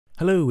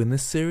Hello, in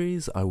this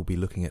series I will be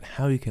looking at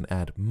how you can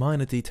add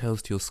minor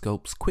details to your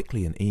sculpts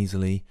quickly and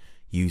easily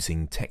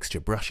using texture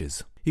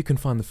brushes. You can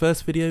find the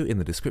first video in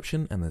the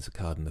description and there's a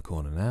card in the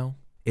corner now.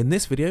 In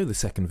this video, the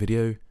second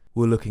video,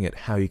 we're looking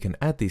at how you can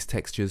add these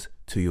textures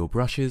to your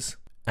brushes,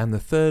 and the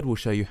third will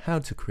show you how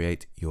to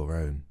create your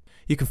own.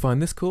 You can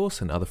find this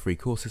course and other free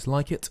courses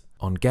like it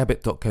on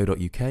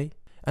gabit.co.uk,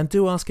 and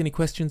do ask any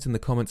questions in the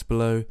comments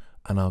below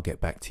and I'll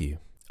get back to you.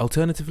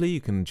 Alternatively,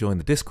 you can join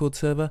the Discord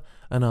server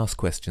and ask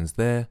questions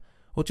there,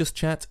 or just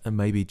chat and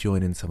maybe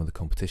join in some of the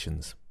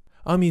competitions.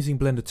 I'm using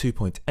Blender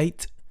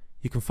 2.8.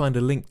 You can find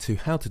a link to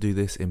how to do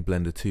this in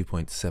Blender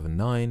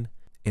 2.79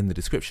 in the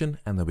description,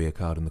 and there'll be a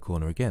card in the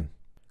corner again.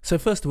 So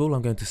first of all,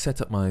 I'm going to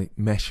set up my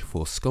mesh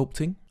for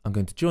sculpting. I'm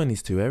going to join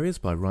these two areas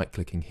by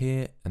right-clicking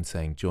here and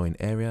saying Join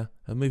Area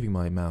and moving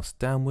my mouse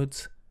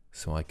downwards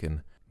so I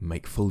can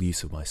make full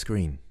use of my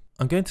screen.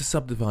 I'm going to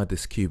subdivide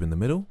this cube in the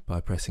middle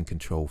by pressing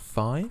Ctrl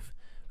 5.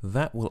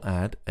 That will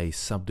add a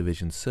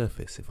subdivision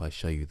surface. If I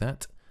show you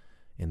that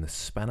in the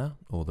spanner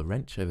or the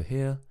wrench over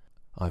here,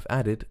 I've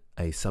added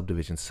a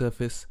subdivision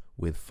surface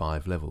with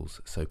 5 levels.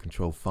 So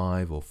Ctrl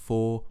 5 or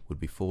 4 would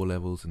be 4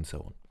 levels and so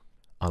on.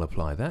 I'll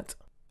apply that,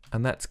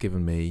 and that's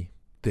given me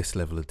this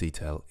level of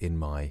detail in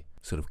my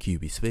sort of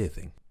cubey sphere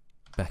thing.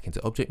 Back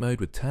into object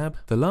mode with Tab.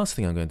 The last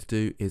thing I'm going to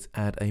do is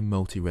add a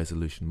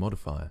multi-resolution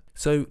modifier.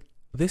 So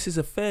this is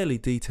a fairly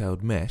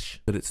detailed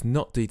mesh, but it's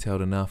not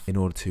detailed enough in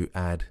order to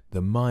add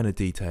the minor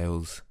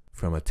details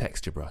from a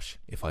texture brush.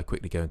 If I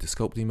quickly go into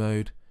sculpting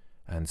mode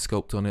and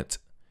sculpt on it,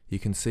 you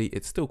can see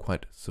it's still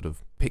quite sort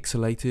of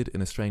pixelated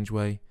in a strange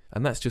way,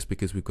 and that's just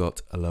because we've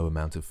got a low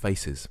amount of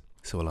faces.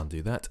 So I'll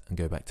undo that and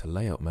go back to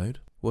layout mode.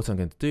 What I'm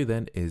going to do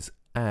then is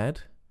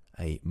add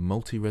a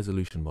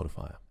multi-resolution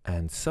modifier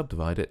and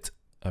subdivide it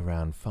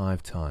around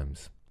 5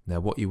 times. Now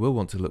what you will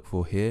want to look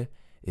for here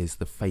is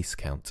the face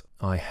count.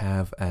 I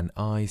have an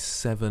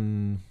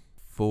i7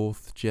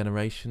 4th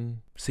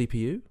generation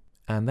CPU,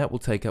 and that will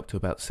take up to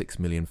about 6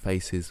 million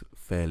faces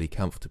fairly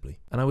comfortably.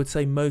 And I would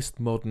say most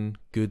modern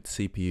good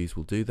CPUs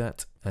will do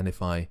that, and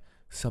if I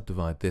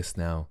subdivide this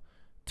now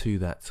to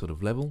that sort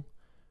of level,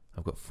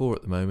 I've got 4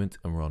 at the moment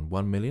and we're on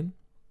 1 million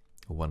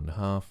or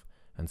 1.5,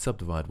 and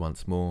subdivide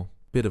once more,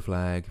 bit of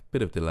lag,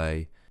 bit of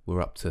delay,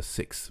 we're up to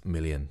 6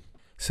 million.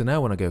 So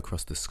now when I go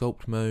across to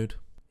sculpt mode,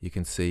 you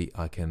can see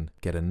I can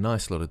get a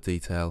nice lot of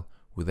detail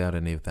without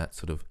any of that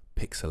sort of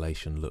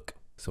pixelation look.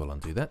 So I'll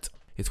undo that.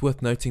 It's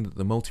worth noting that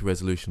the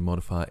multi-resolution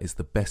modifier is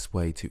the best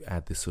way to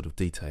add this sort of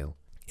detail.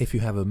 If you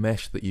have a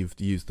mesh that you've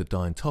used the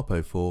Dyn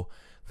Topo for,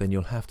 then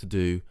you'll have to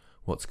do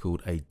what's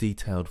called a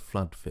detailed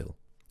flood fill.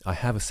 I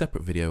have a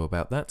separate video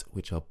about that,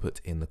 which I'll put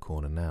in the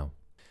corner now.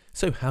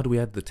 So how do we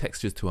add the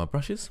textures to our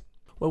brushes?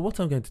 Well, what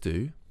I'm going to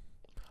do,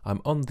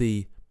 I'm on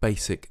the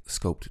basic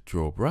Sculpt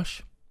Draw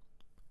brush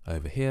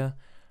over here,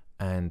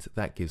 and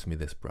that gives me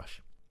this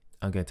brush.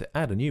 I'm going to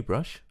add a new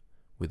brush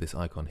with this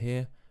icon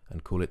here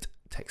and call it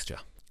Texture.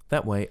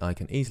 That way I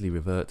can easily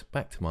revert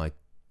back to my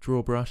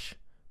draw brush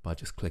by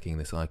just clicking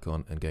this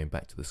icon and going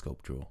back to the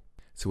Sculpt Draw.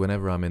 So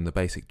whenever I'm in the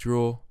basic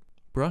draw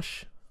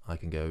brush, I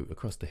can go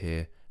across to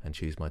here and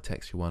choose my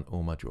texture one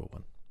or my draw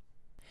one.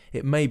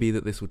 It may be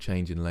that this will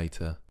change in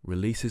later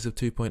releases of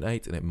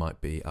 2.8 and it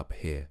might be up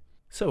here.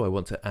 So I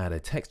want to add a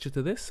texture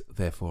to this,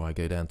 therefore I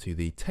go down to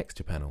the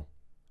texture panel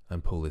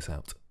and pull this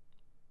out.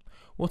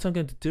 What I'm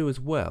going to do as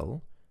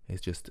well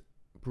is just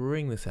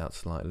bring this out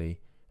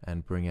slightly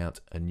and bring out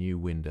a new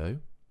window,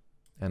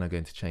 and I'm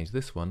going to change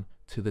this one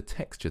to the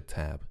texture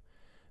tab.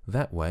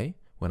 That way,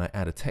 when I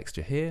add a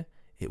texture here,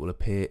 it will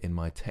appear in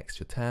my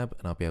texture tab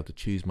and I'll be able to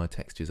choose my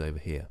textures over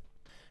here.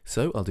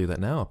 So I'll do that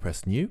now. I'll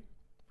press new.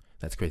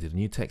 That's created a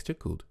new texture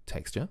called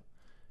texture,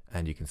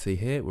 and you can see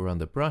here we're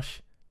under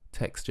brush,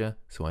 texture,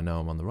 so I know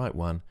I'm on the right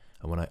one.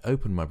 And when I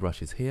open my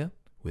brushes here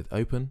with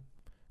open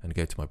and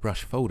go to my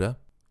brush folder,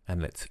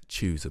 and let's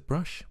choose a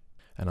brush,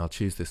 and I'll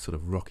choose this sort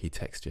of rocky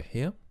texture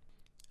here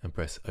and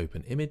press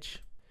open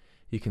image,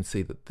 you can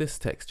see that this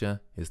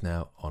texture is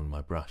now on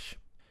my brush.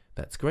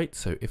 That's great.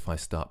 So if I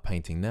start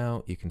painting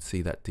now, you can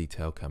see that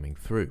detail coming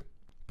through.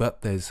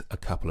 But there's a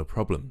couple of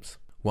problems.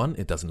 One,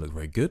 it doesn't look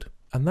very good,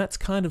 and that's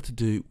kind of to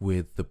do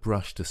with the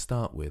brush to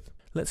start with.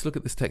 Let's look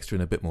at this texture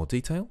in a bit more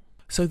detail.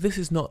 So this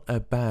is not a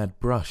bad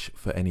brush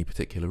for any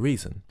particular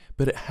reason,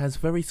 but it has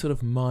very sort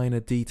of minor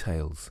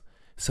details.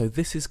 So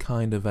this is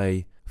kind of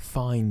a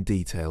fine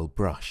detail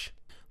brush.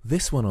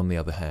 This one, on the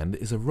other hand,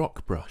 is a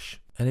rock brush,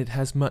 and it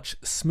has much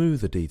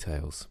smoother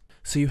details.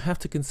 So you have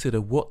to consider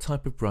what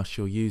type of brush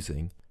you're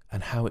using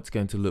and how it's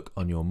going to look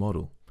on your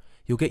model.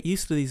 You'll get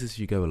used to these as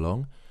you go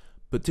along,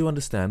 but do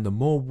understand the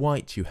more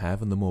white you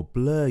have and the more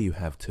blur you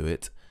have to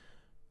it,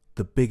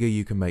 the bigger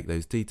you can make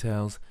those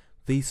details.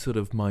 These sort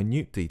of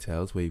minute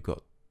details where you've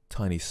got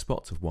tiny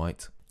spots of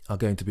white are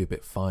going to be a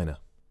bit finer.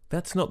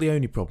 That's not the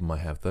only problem I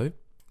have though.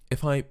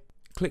 If I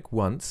click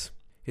once,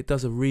 it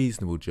does a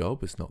reasonable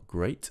job. It's not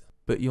great,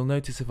 but you'll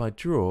notice if I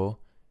draw,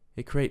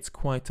 it creates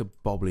quite a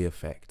bobbly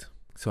effect.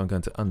 So I'm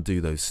going to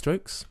undo those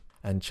strokes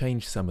and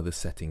change some of the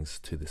settings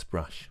to this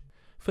brush.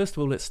 First of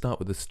all, let's start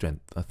with the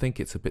strength. I think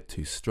it's a bit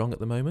too strong at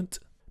the moment,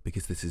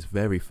 because this is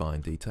very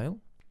fine detail.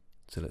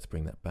 So let's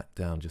bring that back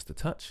down just a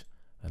touch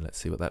and let's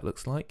see what that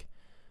looks like.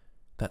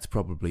 That's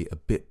probably a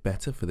bit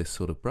better for this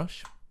sort of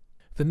brush.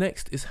 The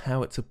next is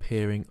how it's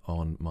appearing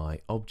on my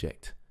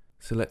object.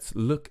 So let's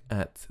look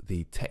at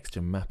the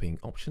texture mapping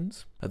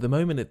options. At the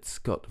moment it's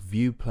got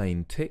view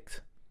plane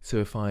ticked. So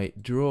if I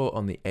draw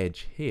on the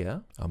edge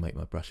here, I'll make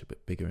my brush a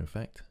bit bigger in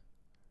fact.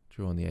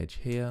 Draw on the edge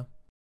here,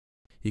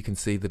 you can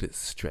see that it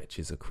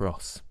stretches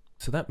across.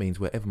 So that means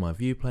wherever my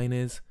view plane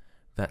is,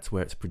 that's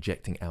where it's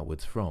projecting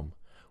outwards from.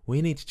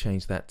 We need to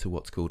change that to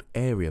what's called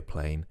area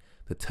plane,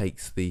 that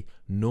takes the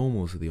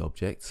normals of the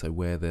object, so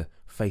where the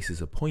faces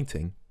are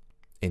pointing,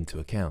 into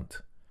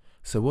account.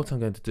 So what I'm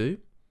going to do,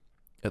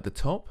 at the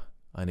top,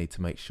 I need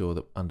to make sure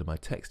that under my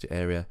texture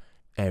area,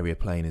 area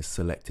plane is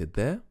selected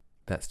there.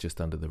 That's just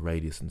under the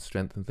radius and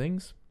strength and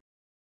things.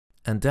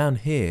 And down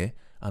here,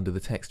 under the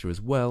texture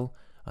as well,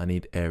 I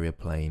need area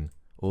plane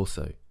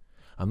also.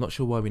 I'm not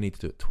sure why we need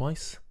to do it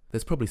twice.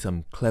 There's probably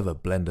some clever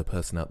Blender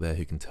person out there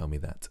who can tell me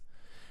that.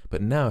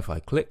 But now if I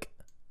click,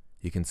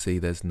 you can see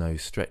there's no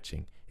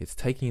stretching. It's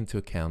taking into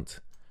account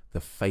the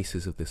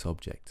faces of this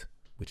object,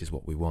 which is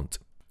what we want.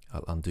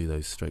 I'll undo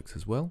those strokes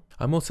as well.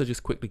 I'm also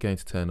just quickly going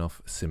to turn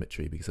off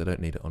symmetry because I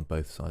don't need it on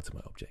both sides of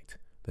my object.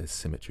 There's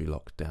symmetry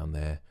locked down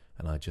there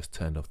and I just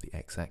turned off the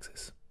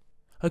x-axis.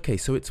 Okay,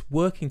 so it's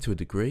working to a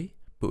degree,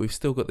 but we've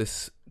still got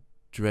this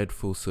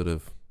dreadful sort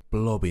of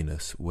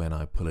blobbiness when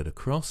I pull it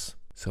across.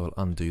 So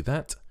I'll undo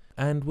that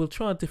and we'll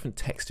try a different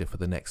texture for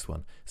the next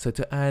one. So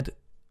to add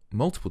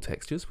multiple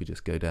textures, we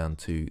just go down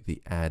to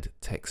the add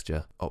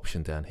texture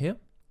option down here,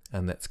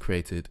 and that's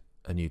created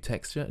a new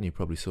texture, and you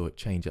probably saw it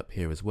change up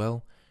here as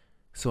well.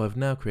 So I've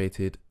now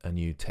created a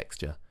new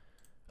texture.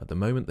 At the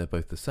moment they're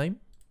both the same,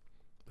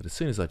 but as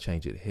soon as I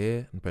change it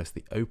here and press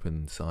the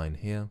open sign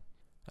here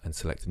and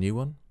select a new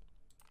one,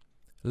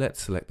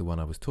 let's select the one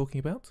I was talking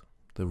about,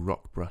 the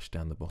rock brush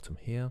down the bottom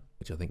here,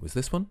 which I think was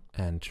this one,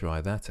 and try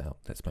that out.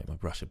 Let's make my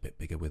brush a bit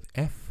bigger with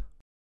F.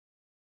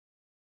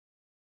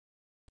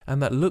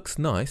 And that looks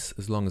nice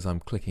as long as I'm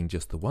clicking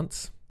just the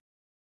once,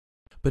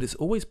 but it's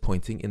always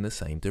pointing in the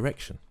same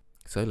direction.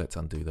 So let's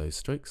undo those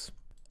strokes.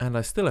 And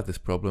I still have this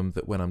problem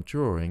that when I'm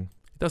drawing,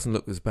 it doesn't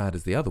look as bad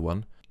as the other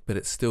one, but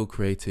it's still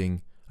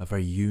creating a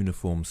very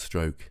uniform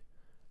stroke,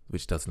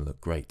 which doesn't look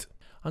great.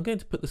 I'm going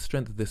to put the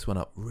strength of this one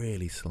up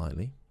really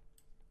slightly.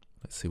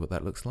 Let's see what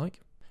that looks like.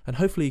 And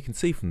hopefully you can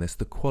see from this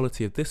the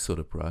quality of this sort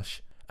of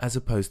brush as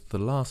opposed to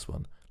the last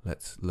one.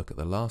 Let's look at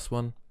the last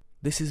one.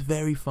 This is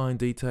very fine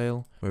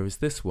detail, whereas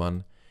this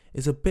one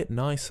is a bit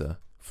nicer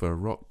for a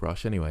rock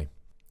brush anyway.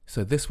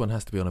 So this one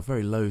has to be on a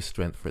very low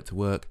strength for it to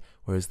work,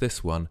 whereas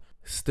this one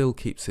still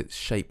keeps its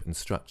shape and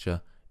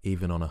structure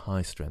even on a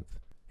high strength.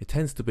 It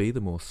tends to be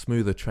the more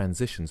smoother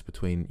transitions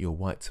between your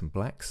whites and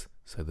blacks,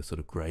 so the sort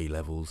of grey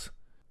levels,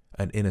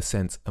 and in a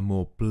sense a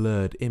more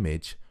blurred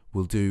image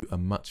will do a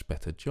much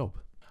better job.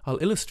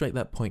 I'll illustrate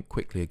that point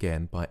quickly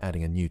again by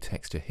adding a new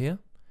texture here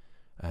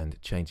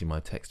and changing my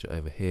texture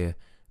over here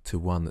to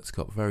one that's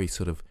got very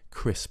sort of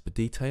crisp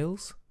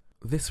details.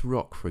 This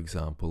rock, for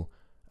example,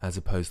 as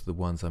opposed to the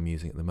ones I'm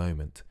using at the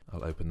moment.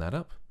 I'll open that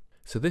up.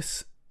 So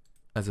this,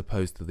 as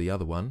opposed to the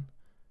other one,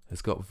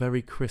 has got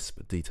very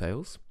crisp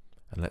details.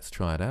 And let's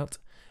try it out.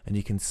 And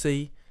you can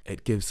see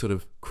it gives sort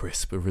of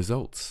crisper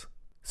results.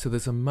 So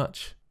there's a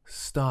much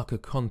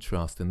starker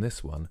contrast in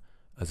this one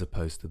as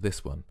opposed to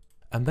this one.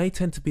 And they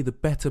tend to be the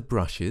better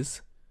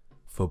brushes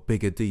for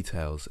bigger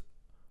details,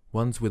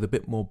 ones with a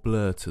bit more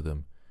blur to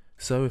them.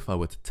 So if I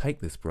were to take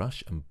this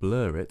brush and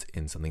blur it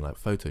in something like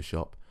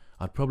Photoshop,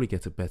 I'd probably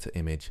get a better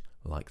image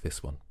like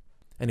this one.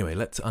 Anyway,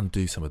 let's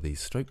undo some of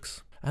these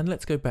strokes and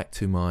let's go back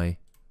to my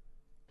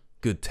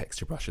good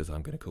texture brushes,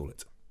 I'm going to call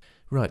it.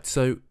 Right,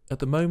 so at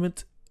the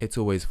moment it's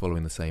always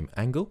following the same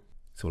angle,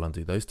 so we'll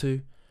undo those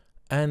two,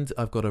 and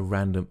I've got a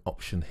random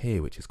option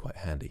here which is quite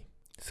handy.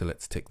 So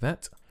let's tick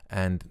that,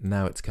 and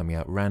now it's coming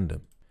out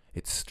random.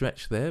 It's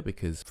stretched there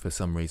because for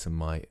some reason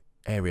my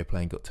area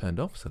plane got turned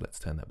off, so let's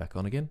turn that back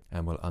on again,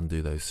 and we'll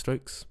undo those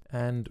strokes,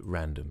 and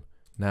random.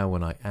 Now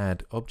when I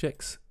add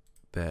objects,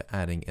 they're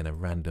adding in a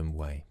random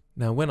way.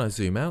 Now when I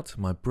zoom out,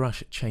 my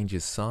brush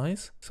changes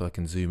size, so I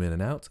can zoom in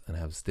and out and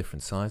have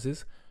different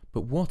sizes.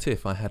 But what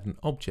if I had an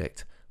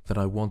object that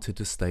I wanted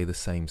to stay the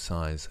same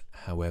size,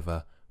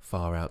 however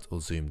far out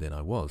or zoomed in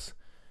I was?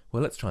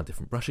 Well, let's try a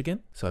different brush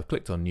again. So I've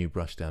clicked on new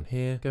brush down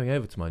here, going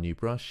over to my new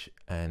brush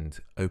and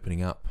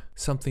opening up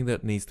something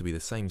that needs to be the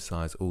same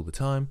size all the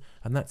time,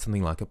 and that's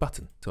something like a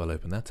button. So I'll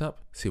open that up,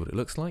 see what it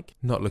looks like.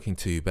 Not looking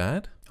too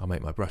bad. I'll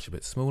make my brush a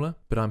bit smaller,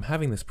 but I'm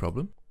having this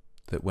problem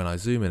that when I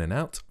zoom in and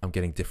out, I'm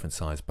getting different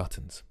size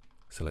buttons.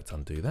 So let's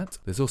undo that.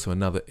 There's also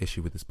another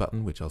issue with this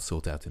button, which I'll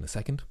sort out in a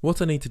second.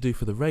 What I need to do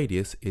for the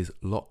radius is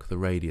lock the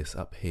radius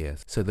up here.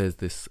 So there's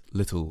this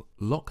little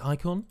lock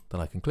icon that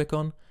I can click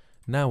on.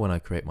 Now when I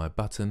create my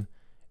button,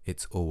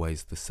 it's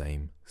always the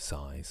same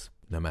size,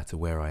 no matter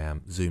where I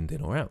am zoomed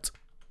in or out.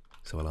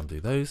 So I'll undo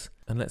those,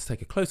 and let's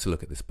take a closer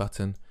look at this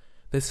button.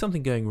 There's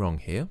something going wrong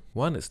here.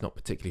 One, it's not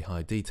particularly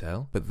high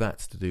detail, but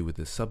that's to do with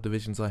the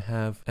subdivisions I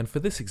have. And for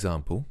this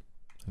example,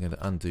 I'm going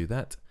to undo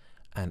that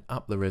and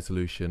up the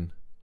resolution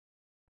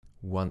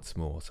once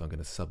more. So I'm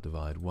going to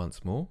subdivide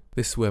once more.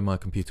 This is where my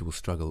computer will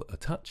struggle a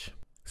touch.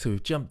 So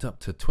we've jumped up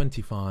to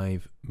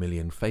 25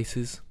 million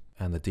faces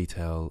and the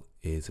detail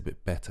is a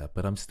bit better,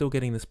 but I'm still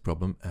getting this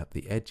problem at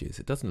the edges.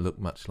 It doesn't look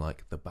much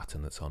like the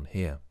button that's on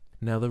here.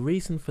 Now the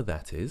reason for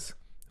that is,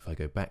 if I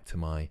go back to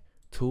my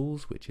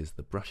tools, which is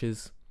the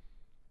brushes,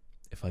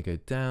 if I go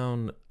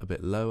down a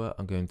bit lower,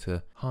 I'm going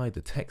to hide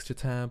the texture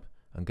tab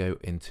and go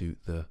into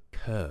the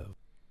curve.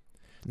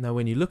 Now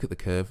when you look at the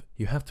curve,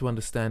 you have to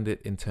understand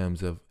it in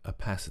terms of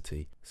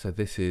opacity. So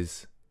this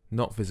is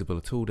not visible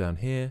at all down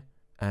here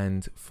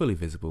and fully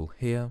visible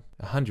here,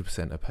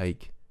 100%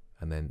 opaque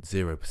and then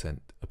 0%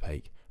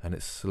 opaque, and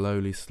it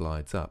slowly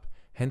slides up.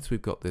 Hence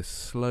we've got this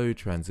slow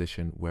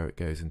transition where it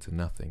goes into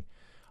nothing.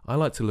 I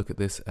like to look at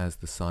this as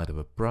the side of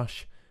a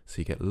brush, so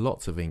you get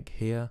lots of ink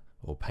here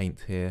or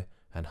paint here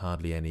and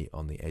hardly any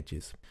on the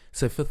edges.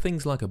 So for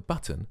things like a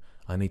button,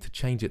 I need to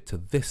change it to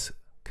this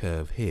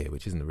curve here,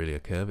 which isn't really a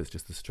curve, it's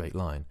just a straight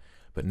line.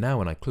 But now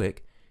when I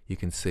click, you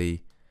can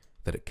see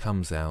that it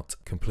comes out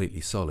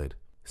completely solid.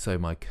 So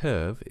my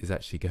curve is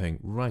actually going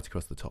right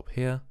across the top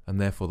here,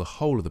 and therefore the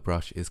whole of the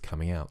brush is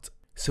coming out.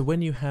 So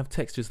when you have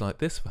textures like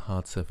this for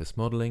hard surface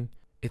modeling,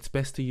 it's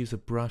best to use a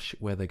brush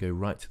where they go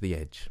right to the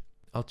edge.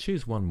 I'll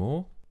choose one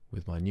more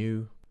with my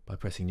new by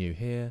pressing new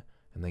here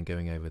and then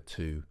going over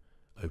to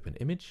open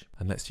image,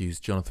 and let's use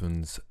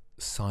Jonathan's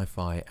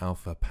Sci-Fi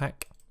Alpha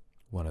pack,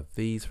 one of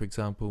these for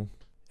example,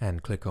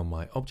 and click on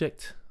my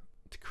object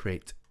to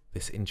create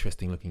this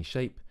interesting looking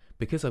shape.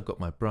 Because I've got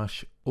my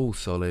brush all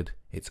solid,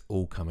 it's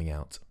all coming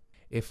out.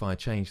 If I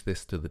change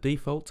this to the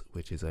default,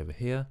 which is over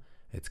here,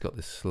 it's got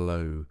this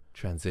slow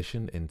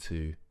transition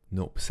into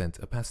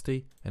 0%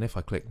 opacity, and if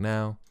I click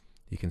now,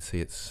 you can see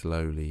it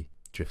slowly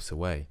drifts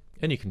away.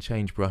 And you can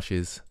change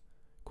brushes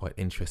quite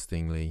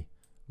interestingly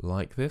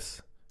like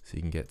this, so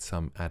you can get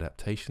some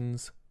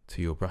adaptations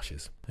to your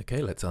brushes.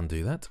 Okay, let's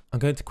undo that. I'm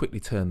going to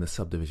quickly turn the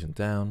subdivision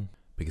down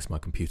because my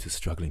computer's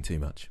struggling too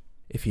much.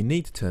 If you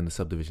need to turn the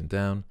subdivision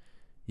down,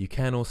 you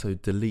can also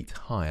delete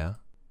higher,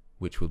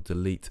 which will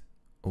delete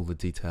all the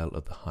detail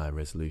of the higher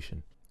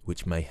resolution,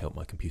 which may help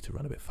my computer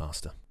run a bit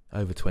faster.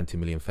 Over 20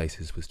 million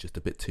faces was just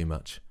a bit too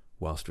much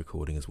whilst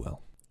recording as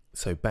well.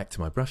 So back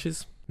to my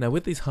brushes. Now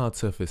with these hard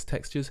surface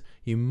textures,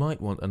 you might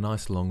want a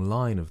nice long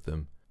line of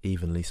them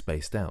evenly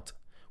spaced out.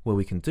 Well,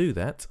 we can do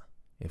that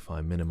if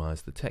I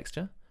minimize the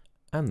texture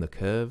and the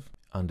curve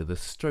under the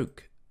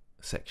stroke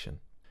section.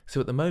 So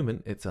at the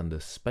moment it's under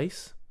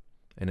space,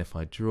 and if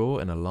I draw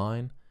in a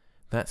line,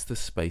 that's the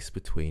space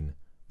between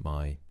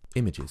my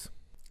images.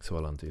 So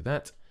I'll undo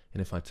that,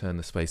 and if I turn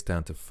the space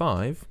down to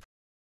 5,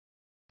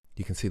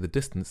 you can see the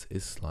distance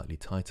is slightly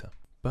tighter.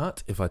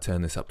 But if I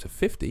turn this up to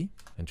 50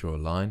 and draw a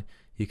line,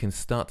 you can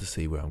start to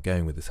see where I'm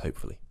going with this,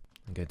 hopefully.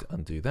 I'm going to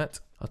undo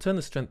that. I'll turn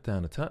the strength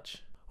down a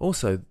touch.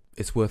 Also,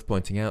 it's worth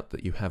pointing out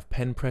that you have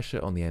pen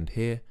pressure on the end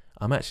here.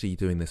 I'm actually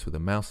doing this with a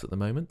mouse at the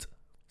moment,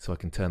 so I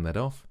can turn that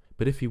off.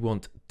 But if you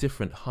want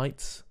different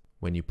heights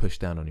when you push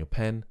down on your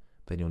pen,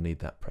 then you'll need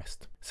that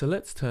pressed. So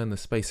let's turn the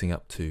spacing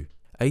up to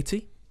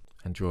 80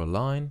 and draw a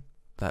line.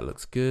 That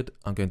looks good.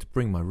 I'm going to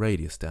bring my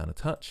radius down a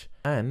touch,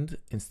 and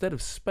instead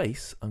of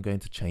space, I'm going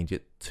to change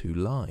it to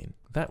line.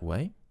 That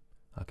way,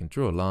 I can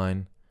draw a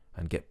line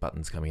and get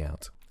buttons coming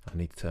out. I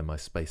need to turn my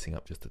spacing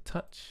up just a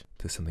touch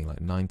to something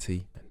like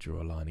 90 and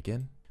draw a line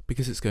again.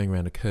 Because it's going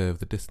around a curve,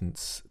 the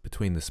distance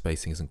between the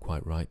spacing isn't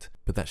quite right,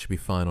 but that should be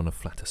fine on a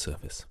flatter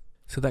surface.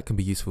 So that can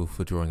be useful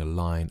for drawing a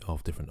line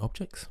of different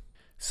objects.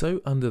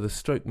 So under the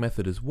stroke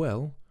method as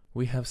well,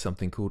 we have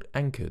something called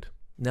anchored.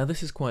 Now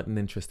this is quite an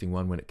interesting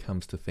one when it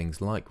comes to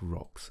things like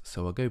rocks.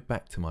 So I'll go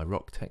back to my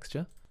rock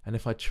texture, and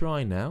if I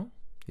try now,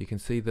 you can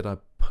see that I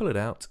pull it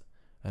out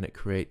and it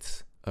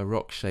creates a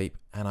rock shape,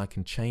 and I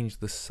can change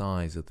the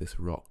size of this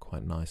rock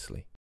quite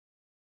nicely.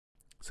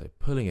 So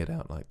pulling it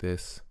out like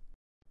this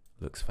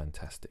looks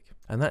fantastic.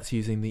 And that's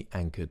using the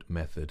anchored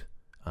method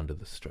under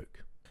the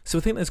stroke. So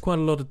I think there's quite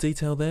a lot of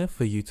detail there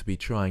for you to be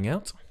trying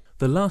out.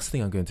 The last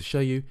thing I'm going to show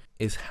you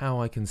is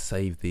how I can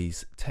save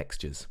these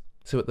textures.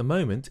 So at the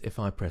moment, if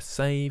I press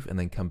save and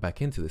then come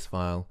back into this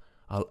file,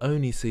 I'll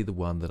only see the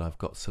one that I've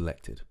got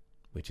selected,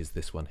 which is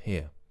this one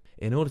here.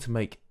 In order to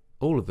make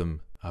all of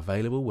them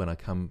available when I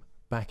come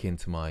back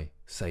into my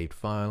saved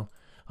file,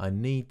 I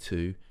need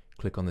to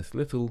click on this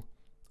little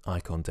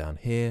icon down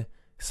here,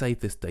 save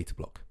this data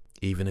block,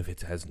 even if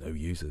it has no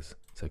users.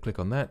 So click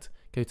on that,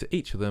 go to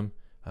each of them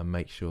and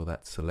make sure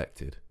that's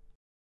selected,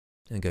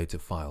 and go to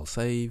File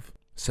Save.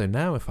 So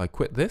now if I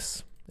quit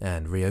this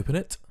and reopen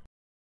it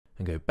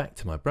and go back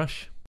to my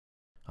brush,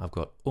 I've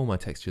got all my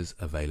textures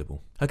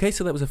available. Okay,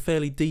 so that was a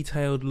fairly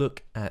detailed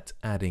look at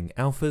adding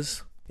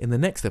alphas. In the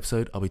next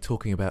episode, I'll be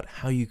talking about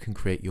how you can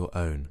create your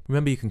own.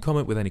 Remember, you can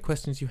comment with any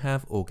questions you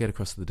have or get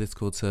across to the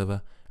Discord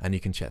server and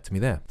you can chat to me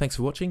there. Thanks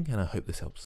for watching, and I hope this helps.